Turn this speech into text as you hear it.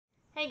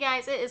Hey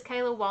guys, it is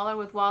Kayla Waller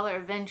with Waller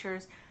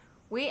Adventures.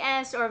 We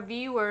asked our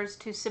viewers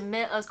to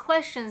submit us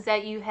questions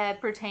that you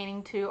had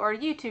pertaining to our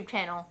YouTube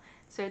channel.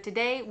 So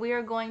today we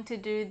are going to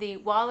do the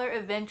Waller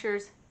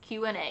Adventures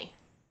Q&A.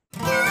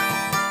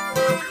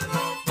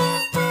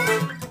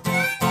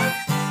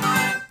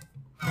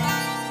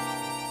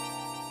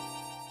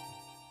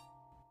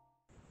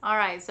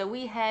 Alright, so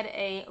we had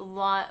a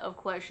lot of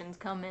questions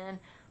come in,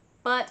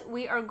 but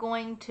we are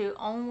going to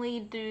only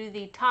do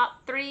the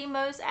top 3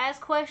 most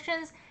asked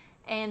questions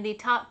and the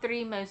top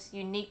 3 most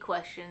unique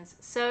questions.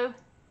 So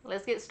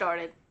let's get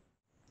started.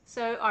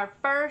 So our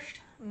first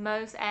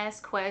most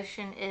asked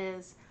question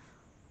is,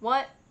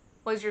 what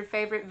was your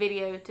favorite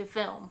video to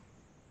film?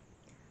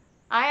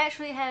 I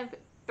actually have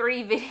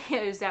 3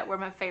 videos that were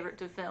my favorite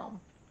to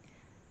film.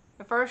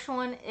 The first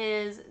one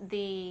is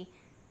the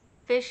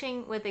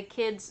fishing with a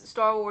kid's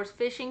Star Wars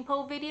fishing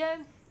pole video,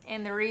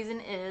 and the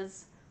reason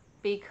is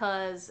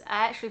because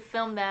I actually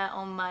filmed that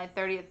on my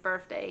 30th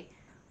birthday.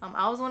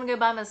 I was going to go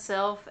by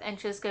myself and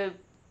just go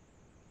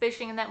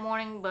fishing in that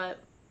morning, but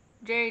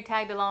Jerry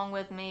tagged along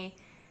with me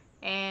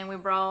and we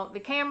brought the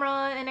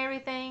camera and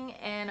everything,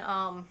 and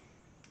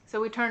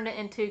so we turned it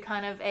into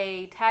kind of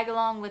a tag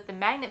along with the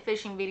magnet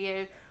fishing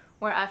video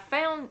where I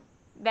found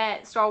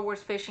that Star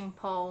Wars fishing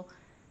pole,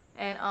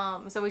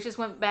 and so we just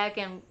went back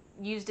and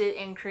used it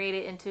and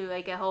created into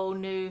like a whole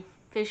new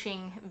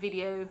fishing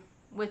video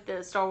with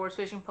the Star Wars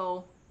fishing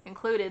pole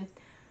included.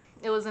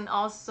 It was an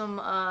awesome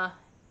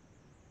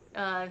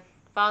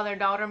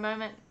father-daughter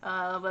moment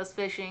of us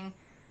fishing,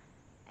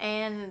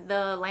 and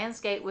the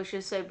landscape was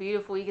just so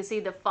beautiful. You could see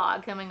the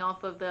fog coming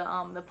off of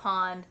the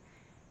pond.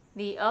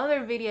 The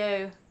other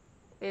video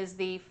is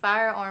the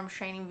firearms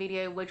training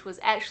video, which was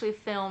actually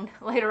filmed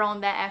later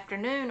on that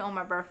afternoon on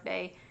my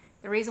birthday.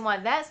 The reason why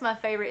that's my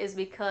favorite is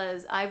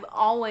because I've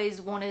always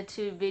wanted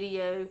to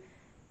video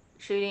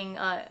shooting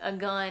a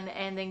gun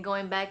and then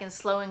going back and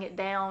slowing it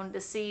down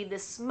to see the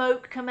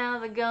smoke come out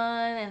of the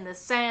gun and the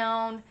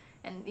sound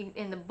and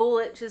the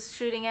bullet just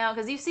shooting out,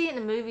 because you see it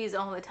in the movies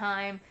all the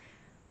time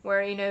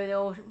where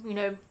they'll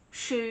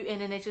shoot and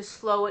then they just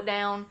slow it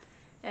down,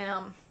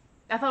 and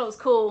I thought it was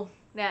cool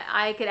that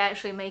I could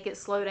actually make it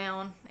slow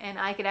down and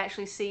I could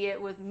actually see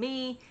it with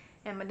me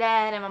and my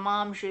dad and my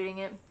mom shooting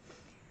it.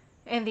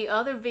 And the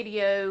other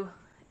video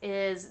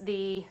is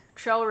the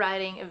trail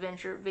riding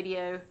adventure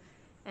video.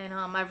 And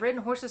I've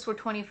ridden horses for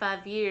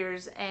 25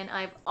 years, and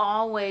I've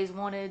always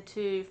wanted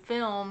to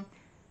film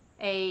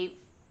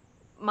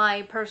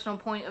my personal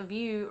point of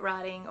view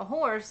riding a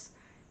horse,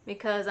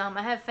 because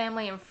I have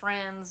family and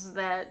friends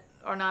that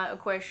are not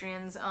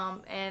equestrians,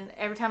 and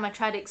every time I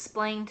try to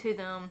explain to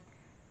them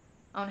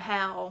on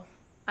how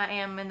I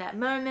am in that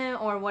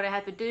moment or what I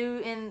have to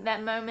do in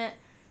that moment,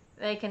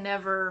 they can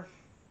never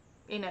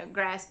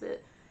grasp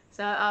it.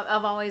 So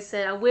I've always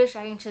said I wish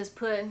I can just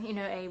put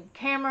a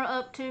camera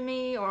up to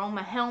me or on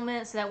my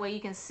helmet, so that way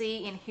you can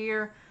see and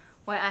hear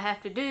what I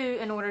have to do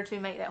in order to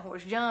make that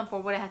horse jump,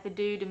 or what I have to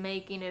do to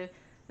make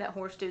that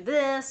horse do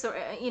this, or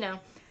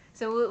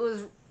so it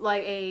was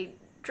like a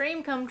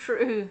dream come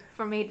true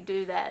for me to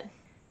do that.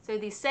 So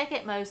the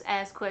second most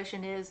asked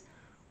question is,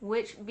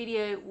 which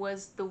video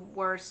was the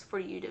worst for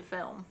you to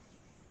film?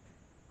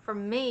 For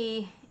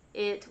me,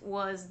 it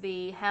was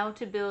the How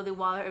to Build the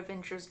Waller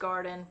Adventures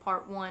Garden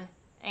Part 1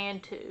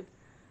 and 2.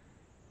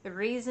 The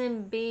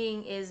reason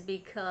being is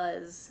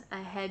because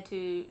I had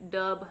to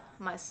dub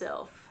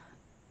myself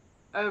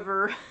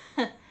over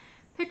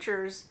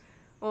pictures,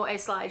 well, a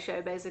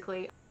slideshow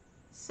basically.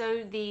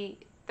 So the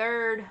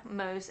third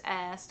most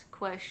asked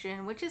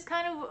question, which is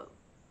kind of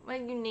a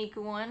unique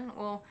one,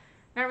 well,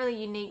 not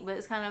really unique, but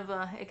it's kind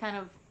of it kind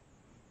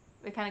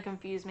of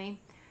confused me,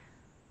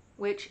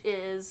 which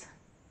is,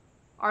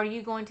 are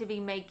you going to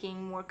be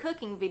making more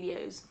cooking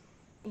videos?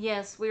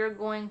 Yes, we are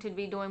going to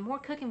be doing more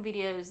cooking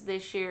videos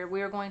this year.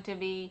 We are going to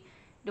be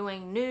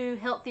doing new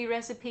healthy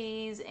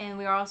recipes, and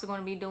we are also going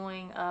to be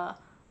doing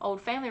old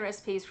family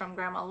recipes from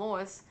Grandma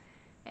Lois.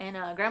 And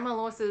Grandma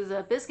Lois's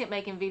biscuit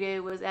making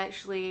video was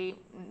actually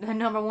the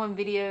 #1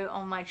 video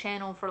on my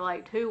channel for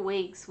like 2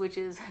 weeks, which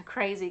is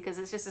crazy because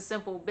it's just a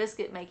simple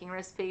biscuit making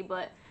recipe,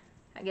 but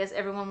I guess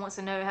everyone wants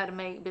to know how to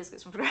make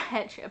biscuits from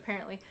scratch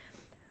apparently.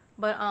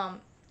 But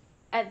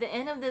at the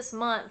end of this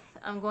month,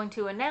 I'm going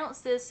to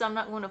announce this, so I'm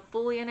not going to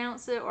fully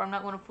announce it, or I'm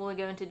not going to fully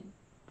go into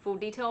full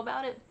detail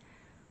about it,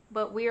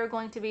 but we are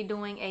going to be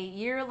doing a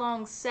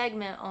year-long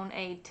segment on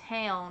a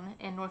town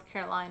in North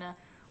Carolina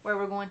where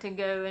we're going to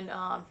go and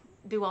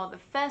do all the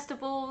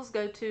festivals,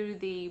 go to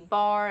the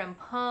bar and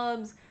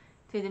pubs,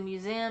 to the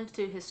museums,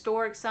 to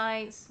historic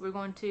sites. We're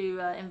going to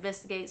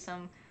investigate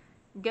some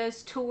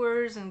ghost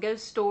tours and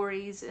ghost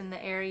stories in the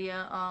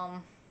area.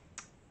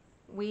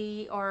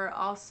 We are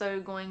also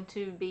going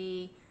to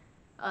be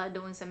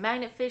doing some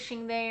magnet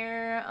fishing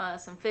there,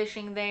 some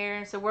fishing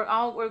there. So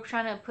we're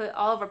trying to put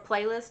all of our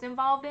playlists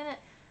involved in it.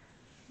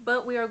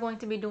 But we are going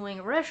to be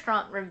doing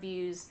restaurant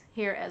reviews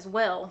here as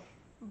well.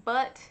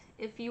 But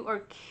if you are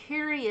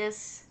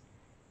curious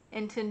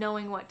into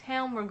knowing what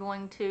town we're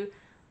going to,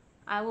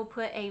 I will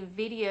put a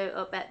video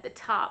up at the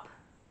top,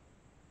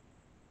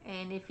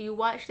 And if you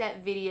watch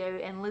that video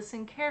and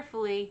listen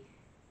carefully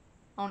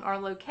on our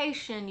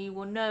location, you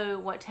will know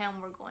what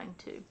town we're going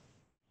to.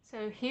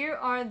 So here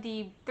are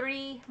the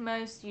 3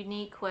 most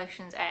unique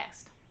questions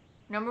asked.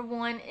 Number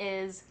 1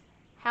 is,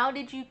 how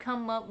did you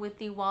come up with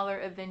the Waller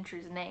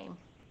Adventures name?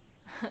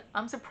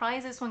 I'm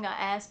surprised this one got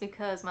asked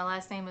because my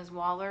last name is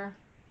Waller,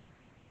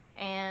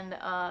 and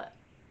I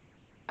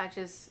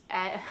just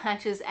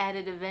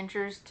added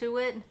adventures to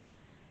it,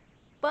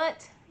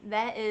 but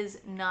that is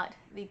not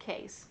the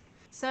case.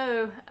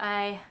 So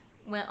I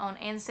went on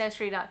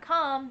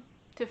Ancestry.com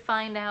to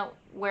find out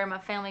where my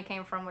family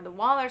came from, where the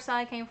Waller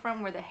side came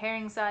from, where the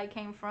Herring side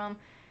came from.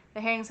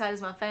 The Herring side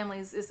is my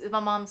family's, is my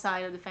mom's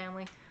side of the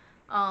family.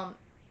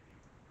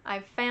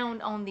 I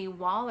found on the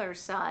Waller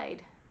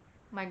side,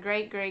 my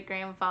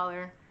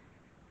great-great-grandfather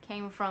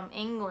came from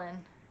England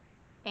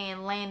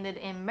and landed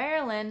in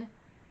Maryland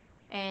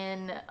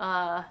and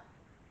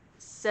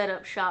set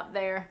up shop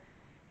there.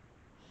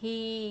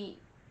 He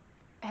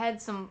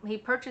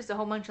purchased a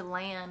whole bunch of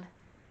land,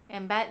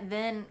 and back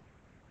then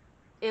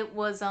it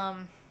was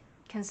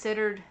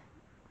considered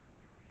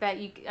that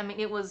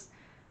it was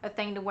a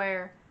thing to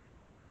where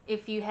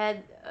if you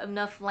had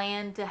enough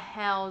land to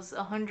house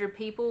 100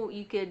 people,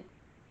 you could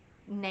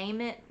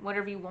name it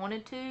whatever you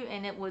wanted to,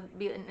 and it would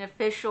be an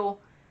official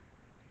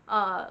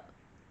land.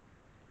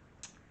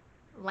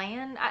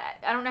 I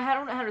don't know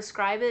how to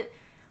describe it.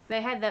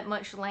 They had that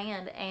much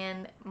land,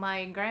 and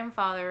my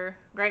grandfather,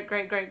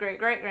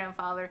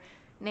 great-great-great-great-great-grandfather,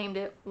 named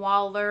it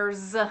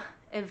Waller's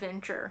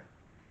Adventure.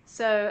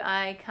 So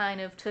I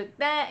kind of took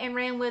that and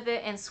ran with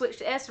it and switched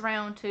the S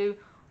around to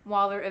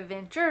Waller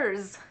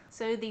Adventures.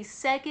 So the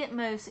second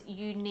most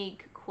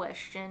unique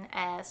question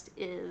asked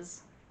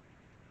is,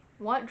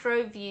 what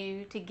drove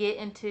you to get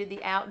into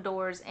the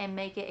outdoors and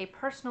make it a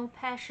personal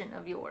passion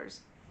of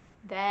yours?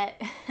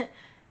 That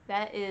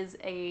is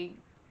a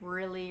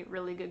really,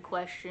 really good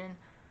question.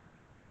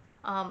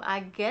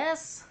 I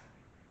guess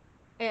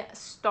it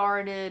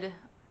started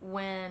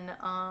when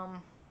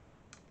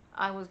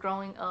I was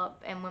growing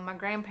up, and when my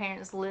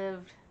grandparents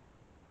lived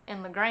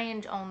in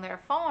LaGrange on their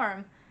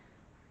farm,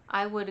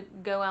 I would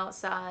go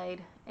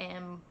outside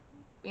and,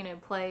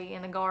 play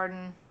in the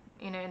garden,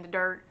 in the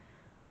dirt.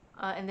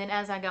 And then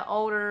as I got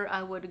older,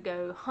 I would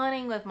go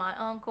hunting with my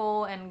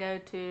uncle and go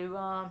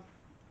to,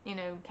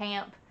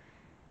 camp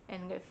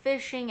and go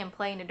fishing and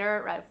play in the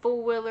dirt, ride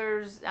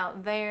four-wheelers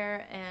out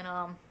there.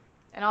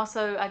 And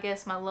also, I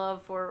guess, my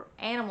love for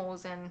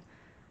animals, and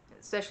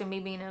especially me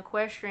being an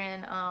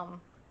equestrian,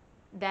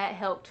 that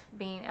helped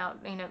being out,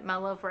 my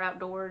love for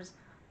outdoors.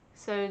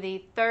 So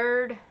the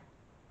third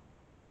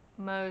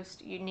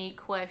most unique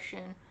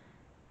question,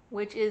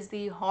 which is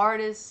the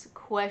hardest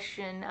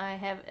question I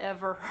have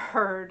ever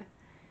heard,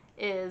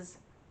 is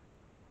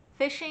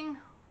fishing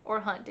or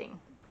hunting?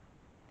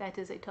 That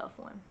is a tough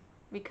one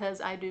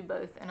because I do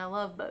both and I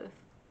love both.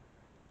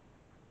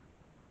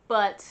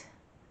 But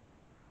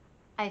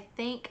I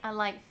think I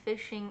like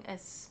fishing a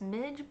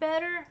smidge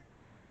better,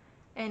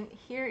 and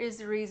here is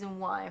the reason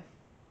why.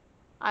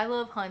 I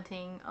love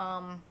hunting.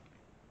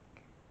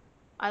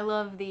 I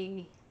love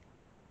this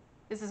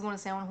is going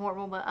to sound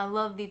horrible, but I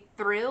love the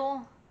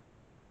thrill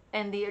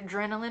and the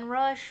adrenaline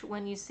rush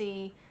when you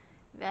see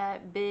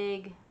that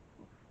big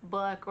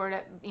buck or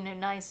that,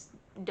 nice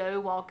doe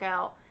walk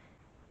out,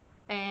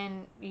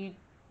 and you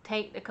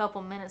take a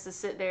couple minutes to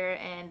sit there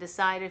and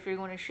decide if you're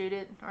going to shoot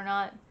it or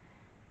not.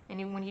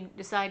 And when you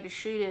decide to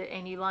shoot it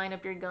and you line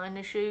up your gun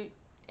to shoot,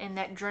 and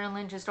that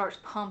adrenaline just starts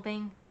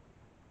pumping,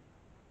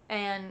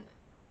 and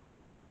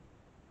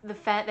the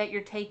fact that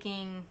you're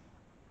taking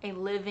a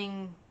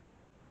living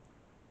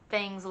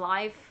thing's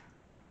life,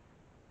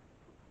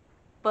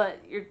 but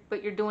you're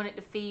doing it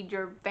to feed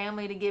your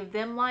family, to give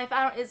them life.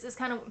 It's just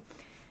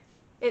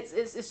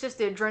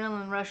the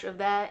adrenaline rush of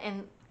that,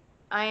 and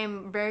I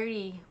am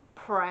very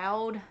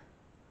proud.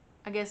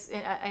 I guess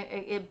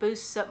it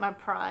boosts up my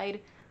pride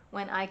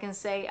when I can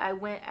say I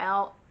went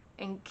out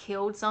and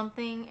killed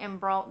something and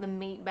brought the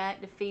meat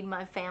back to feed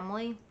my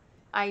family.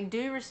 I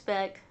do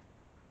respect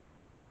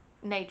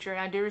nature, and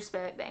I do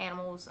respect the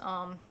animals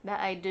that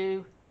I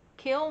do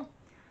kill.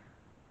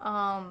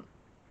 I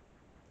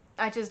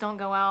just don't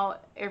go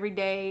out every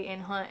day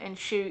and hunt and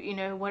shoot,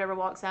 whatever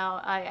walks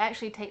out. I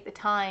actually take the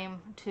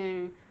time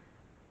to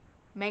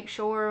make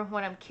sure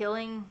what I'm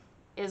killing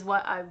is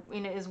what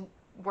is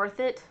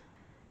worth it.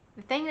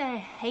 The thing that I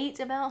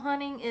hate about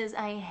hunting is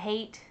I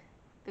hate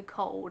the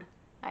cold.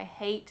 I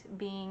hate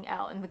being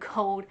out in the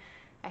cold.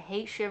 I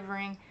hate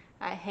shivering.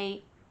 I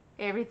hate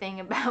everything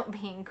about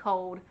being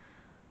cold.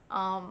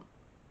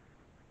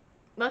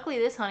 Luckily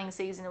this hunting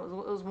season it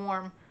was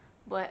warm,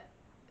 but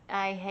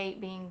I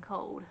hate being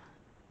cold.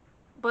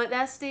 But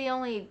that's the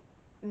only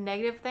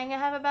negative thing I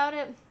have about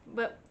it.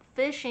 But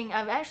fishing,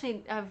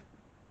 I've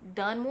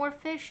done more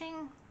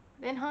fishing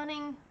than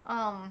hunting.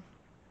 I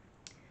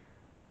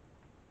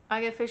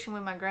go fishing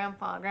with my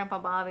Grandpa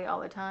Bobby, all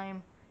the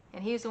time,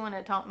 and he's the one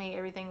that taught me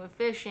everything with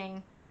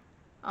fishing.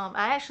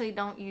 I actually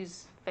don't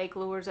use fake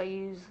lures. I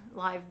use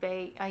live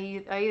bait. I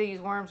either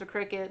use worms or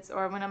crickets,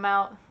 or when I'm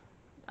out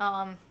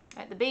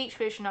at the beach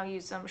fishing, I'll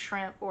use some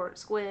shrimp or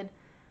squid.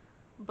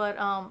 But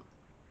I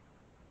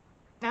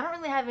don't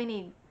really have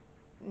any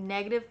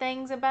negative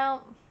things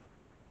about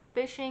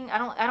fishing. I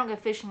don't go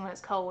fishing when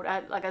it's cold.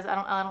 Like I said,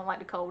 I don't like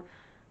the cold.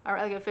 I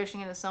rather go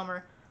fishing in the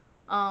summer.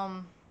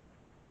 I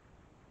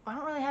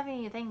don't really have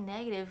anything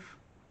negative.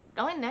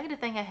 The only negative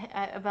thing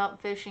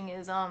about fishing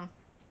is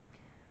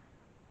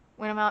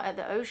when I'm out at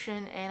the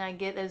ocean and I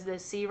get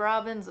those sea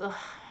robins. Ugh,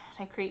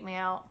 they creep me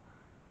out.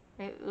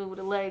 With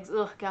the legs.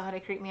 Ugh, God, they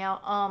creep me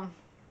out. I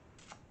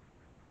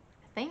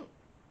think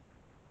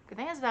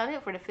that's about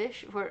it for the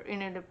fish. For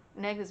the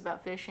negatives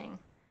about fishing.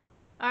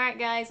 Alright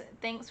guys,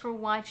 thanks for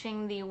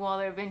watching the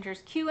Waller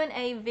Adventures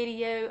Q&A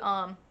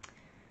video.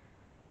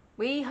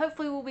 We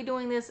hopefully will be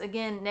doing this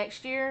again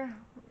next year,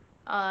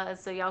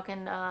 so y'all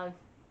can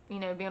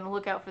be on the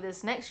lookout for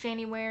this next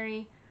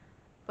January.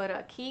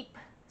 But keep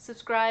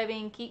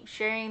subscribing, keep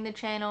sharing the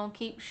channel,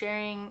 keep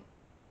sharing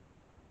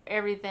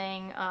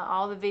everything,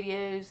 all the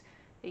videos,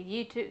 the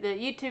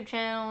YouTube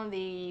channel,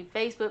 the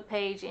Facebook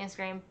page, the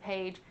Instagram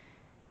page.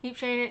 Keep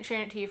sharing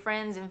it to your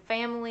friends and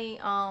family.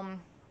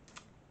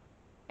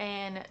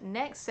 And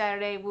next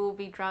Saturday we'll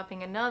be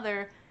dropping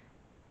another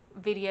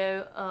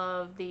video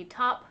of the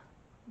top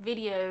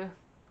video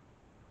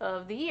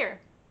of the year.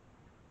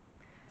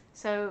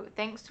 So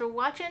thanks for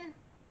watching.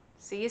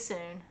 See you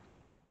soon.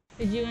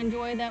 Did you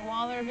enjoy that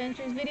Waller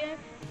Adventures video?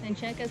 Then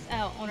check us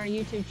out on our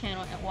YouTube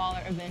channel at Waller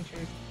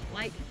Adventures.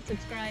 Like,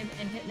 subscribe,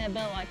 and hit that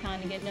bell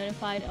icon to get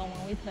notified on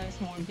when we post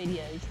more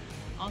videos.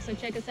 Also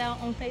check us out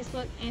on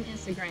Facebook and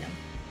Instagram.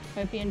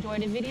 Hope you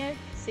enjoyed the video.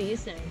 See you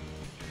soon.